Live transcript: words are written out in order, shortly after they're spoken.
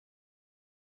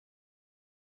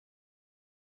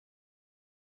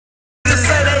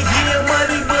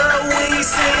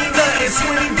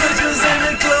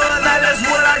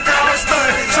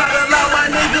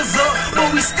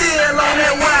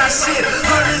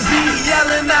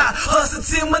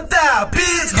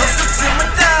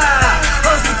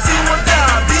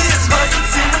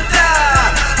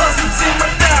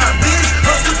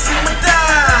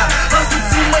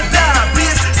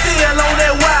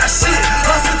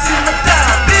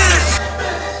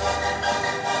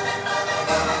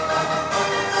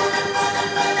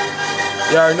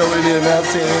You already know what it is, man. I'm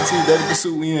saying NT, Daily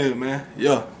Pursuit, we in here, man.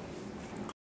 Yeah.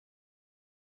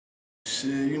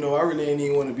 Shit, you know, I really ain't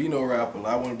even want to be no rapper.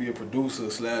 I want to be a producer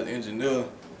 / engineer.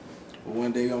 But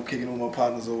one day I'm kicking with my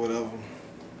partners or whatever.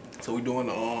 So we doing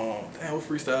the, damn, what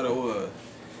freestyle that was?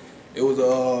 It was,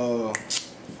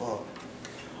 fuck.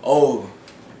 Oh,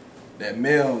 that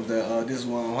Mel, that, This Is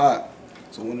Why I'm Hot.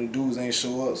 So when the dudes ain't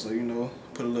show up, so, you know,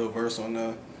 put a little verse on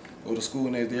there. Go to school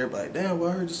next day, everybody like, damn,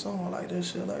 well, I heard the song, I like that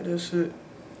shit, I like that shit.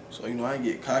 So, you know, I ain't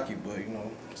get cocky, but, you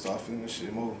know, start feeling this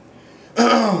shit more.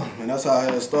 And that's how I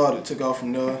had started, took off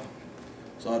from there.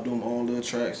 So I do my own little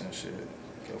tracks and shit.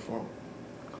 Kept from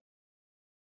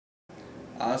it.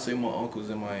 I say my uncle's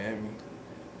in Miami.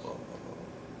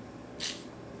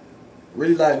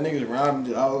 Really like niggas around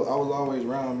me. I was always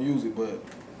around music, but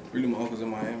really my uncle's in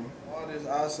Miami. Artists,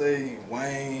 I say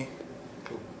Wayne.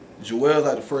 Joel's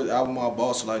like the first album I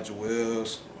bought, so like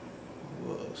Joel's.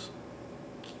 Who else?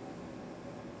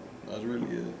 That's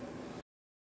really it.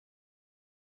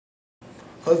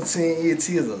 Hustle Team ENT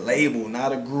is a label,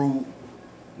 not a group,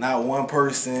 not one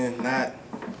person, not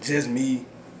just me.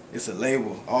 It's a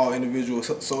label. All individual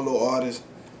solo artists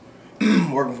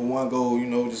working for one goal, you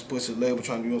know, just push a label,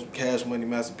 trying to do some cash money,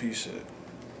 masterpiece shit.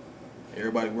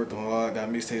 Everybody working hard, got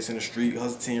mixtapes in the street,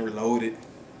 Hustle Team Reloaded.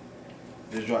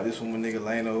 Just dropped this one with my nigga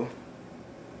Lano.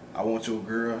 I Want Your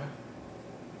Girl.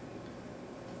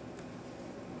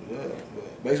 Yeah,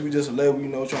 but basically just a label, you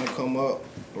know, trying to come up,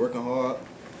 working hard.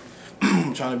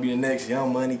 Trying to be the next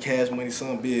Young Money, Cash Money,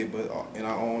 something big, but in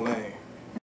our own lane.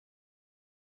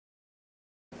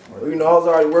 You know, I was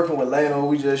already working with Lano.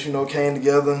 We just, you know, came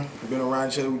together, been around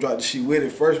each other. We dropped the shit with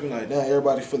it. First, we like, damn,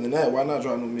 everybody feeling that. Why not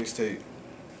drop no mixtape?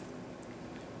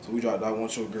 So we dropped I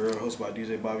Want Your Girl, hosted by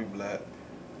DJ Bobby Black.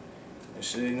 And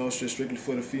shit, you know, shit strictly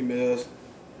for the females.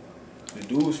 The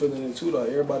dudes feeling it too, like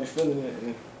everybody feeling it.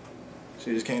 And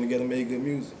shit just came together and made good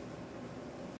music.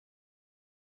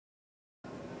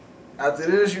 After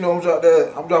this, you know, I'm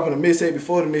dropping a mixtape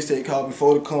before the mixtape called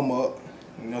Before the Come Up.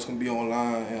 You know, it's gonna be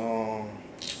online. And,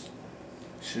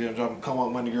 shit, I'm dropping Come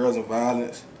Up, Money, Girls, and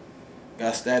Violence.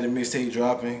 Got Static mixtape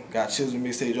dropping. Got Chisel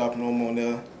mixtape dropping on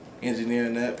there.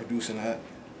 Engineering that, producing that.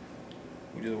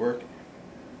 We just working.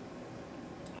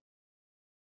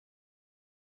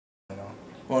 We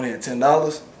only had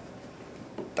 $10.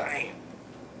 Dang.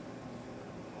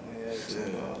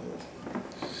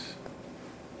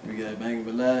 We got Bang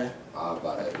Bin Lad. I'll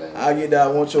buy that bang. I get that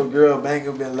I Want Your Girl, Bang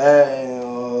Bin Lad,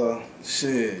 and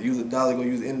shit, use $1, go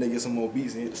use the internet, get some more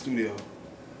beats and hit the studio.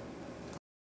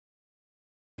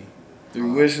 3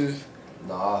 wishes.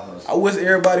 Nah, I wish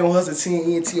everybody on Hustle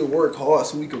Team ENT would work hard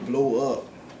so we could blow up.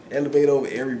 Elevate over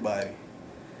everybody.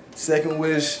 Second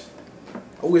wish,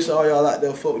 I wish all y'all out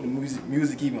there fuck with the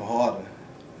music even harder.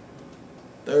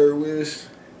 Third wish,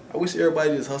 I wish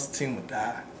everybody in this Hustle Team would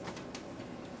die.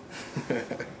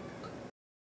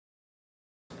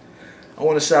 I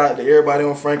want to shout out to everybody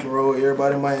on Franklin Road,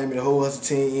 everybody in Miami, the whole Hustle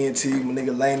Team ENT, my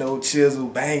nigga Lano, Chisel,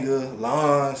 Banger,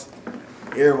 Lons,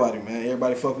 everybody, man.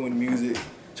 Everybody fucking with the music.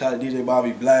 Shout out to DJ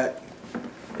Bobby Black.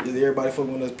 Just everybody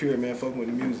fucking with us, period, man. Fucking with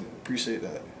the music. Appreciate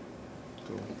that.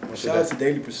 Cool. Shout out to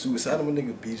Daily Pursuit. Shout out to my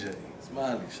nigga BJ.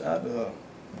 Smiley. Shout out to her.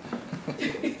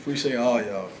 Appreciate all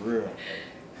y'all, for real.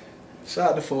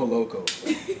 Shout out to 4 Loco.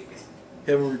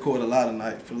 Haven't recorded a lot of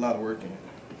nights, put a lot of work in.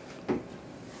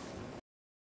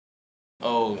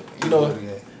 Oh, you know,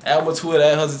 add my Twitter,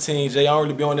 at Hustle Team J. I don't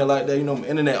really be on there like that. You know, my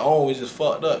internet on is just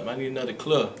fucked up. I need another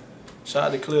Clear. Shout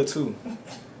out to Clear too.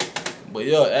 But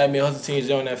yeah, add me Hustle Team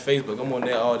J on that Facebook. I'm on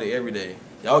there all day, every day.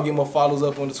 Y'all get more followers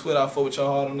up on the Twitter. I fuck with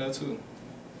y'all hard on that too.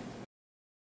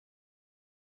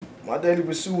 My daily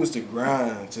pursuit is to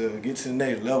grind, to get to the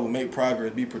next level, make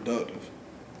progress, be productive.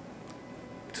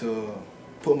 To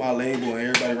put my label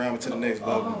and everybody around me to the next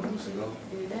level.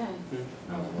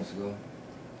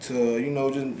 To, you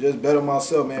know, just better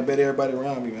myself, man. Better everybody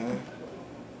around me, man.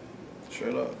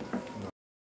 Straight up.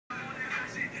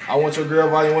 I Want Your Girl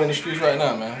Volume 1 in the streets right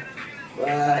now, man.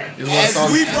 As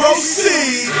we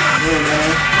proceed. Yeah,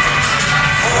 man.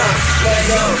 Let's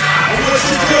go. I Want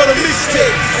Your Girl to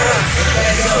mixtape.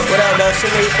 What up, though?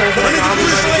 Shit, nigga, first one. I'm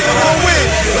gonna win.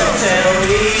 Tell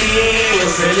me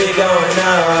what's really going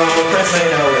on. Press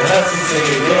ain't over Hustle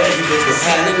Team. Yeah, you get what's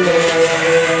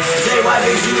happening. Say, why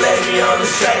did you let me on the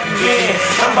track again?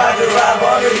 I'm about to rob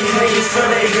all of these niggas for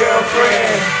their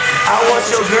girlfriend. I want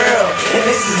your girl, and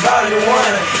this is volume 1.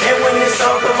 And when this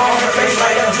song come on, her face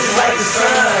light up just like the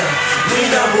sun. We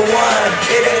number 1,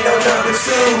 it ain't no number 2.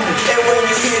 And when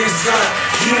you hear this drum,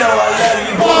 you know I love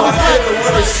you, boy. I could've,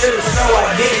 would've, should've, so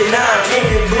I did it. Now I'm in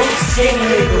your boots, skinny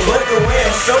nigga, but the way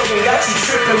I'm stroking got you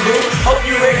tripping, boo. Hope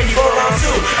you ready for round 2.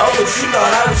 Oh, but you thought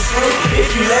I was through?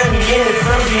 If you let me in it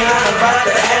from behind, I'm about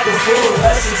to act a fool.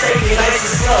 Lesson, take it nice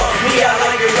and slow. Me, I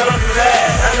like it rough and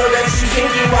fast. I know that you think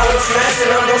you while I'm smashing,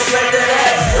 I'm gon' smack that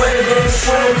ass. Wetter than a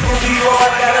swimming pool before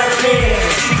I got up in.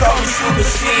 She call me Super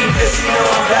Steve, cause she know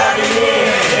I'm diving in.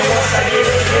 And once I get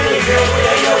up in it, girl,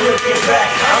 there ain't no looking back.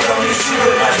 I'm gon' hit you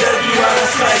with my W while I'm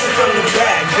smashing from the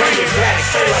back. Bring it back,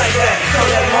 straight like that. Come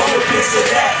that moment, picture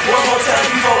that. One more time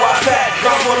before I pack.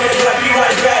 Don't want it, I'll be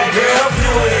right back, girl.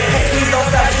 Do it. Please don't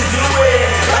stop, just do it.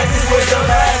 Like this was your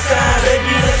last time, baby,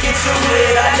 let's get to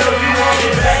it. I know you want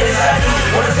it bad as I do.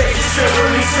 Wanna take this trip with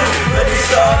me too, but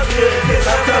it's all good, cause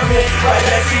I'm coming right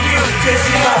back to you. Cause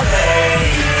you my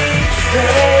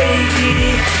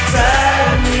baby,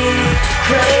 drive me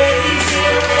crazy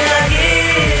when I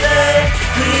get that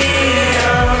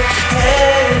feel.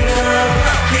 Hang up,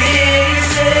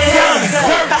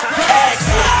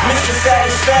 Mr.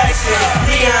 Satisfaction,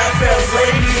 Leon Phelps,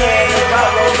 lady man, about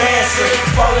romancing.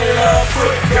 Fall in love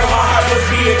quick, girl, my heart must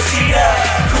be a cheetah.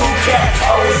 Cool cat,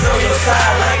 always on your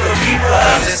side like a beeper.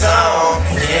 It's on,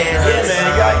 yeah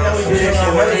man, y'all know we did it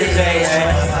one of these days,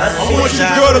 man. I want you to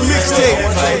grow the mixtape.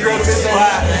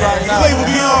 Flavor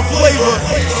beyond flavor.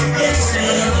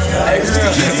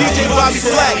 DJ Bobby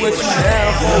Black.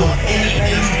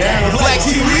 Black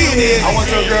TV in here. I want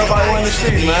your girl by one in the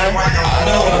street, man. I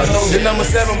know. You're number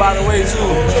 7, by the way, too.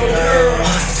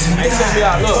 Hey, check me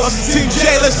out, look. Team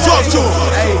J, let's talk to him.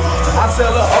 Hey, I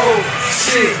tell her, oh,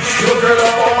 shit, your girl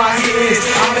up on my hit list.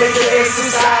 I make her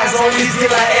exercise on this dick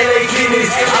like LA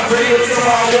Fitness. I bring her to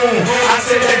my room. I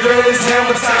said that girl is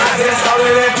hammer time. That's all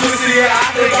of that pussy, and I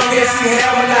think I'm missing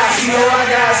hammer now. She know I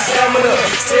got stamina.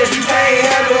 Said you can't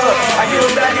handle her. I give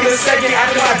her back in a second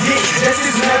after my dick. That's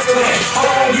his mental. Hold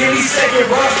on, give me a second,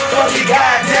 bro. Fuck it,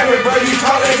 goddamn it, bro. You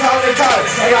calling. Hey,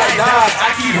 like, nah,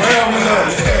 I keep ramming her.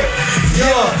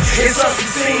 Yeah, it's us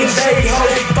 16 J, hold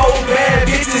 4 bad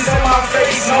bitches in my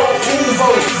face, no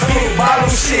Uvo, big bottle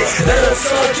shit, let her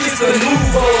suck kiss the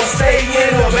nouveau, stay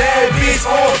in the bad bitch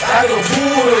on like a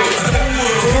poodle.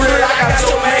 For real, I got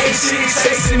your main chick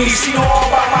chasing me, she know all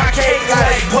about my cake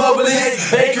like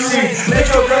Publix Bakery, make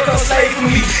your girl come stay for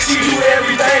me, she do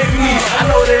everything for me, I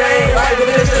know that ain't right, but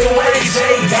that's just the way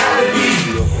Jay gotta be.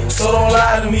 So don't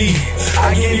lie to me,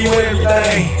 I give you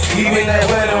everything, even that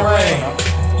wedding ring.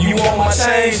 You want my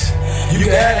change? You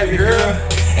can have it, girl,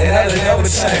 and that'll never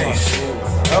change.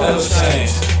 Never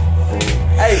change.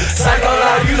 Hey, psycho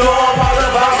life, you know I'm all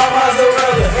about my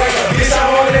mozzarella. Bitch,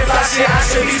 I'm on that fly shit, I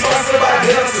should be sponsored by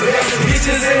Delta.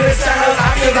 Bitches in the town,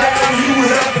 I feel like I'm you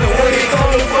helping. When it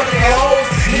comes to fucking hoes,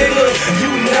 nigga,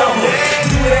 you never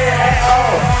do that at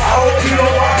all. I hope you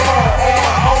know I'm on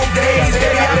my own days,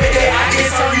 baby. I bet that I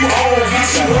get some you on. Get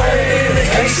you what an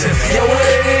indication, yeah, what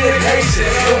an indication.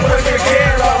 The perfect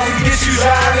hair off to get you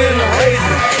driving a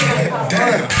razor.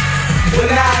 Damn. But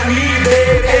not me,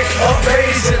 baby,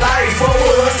 upgrade your life.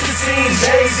 Forward us to Team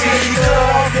Jay-Z, he cut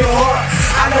off your heart.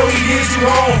 I know he did you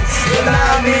wrong, but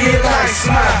now me, it like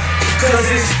smile.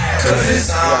 Cause it's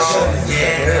on,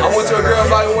 yeah. I want your girl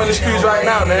by one of the streets right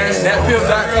now, man.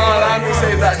 Thatpimp.com,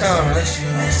 linemixtape.com, man.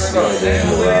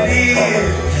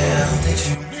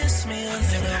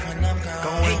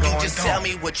 Just tell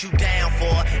me what you down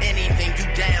for, anything you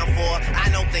down for. I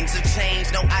know things have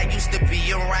changed, no, I used to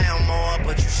be around more,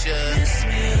 but you should miss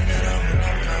me a little when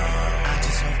I'm gone. I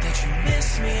just hope that you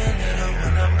miss me a little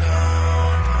when I'm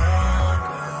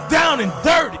gone. Down and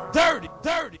dirty, dirty,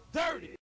 dirty, dirty.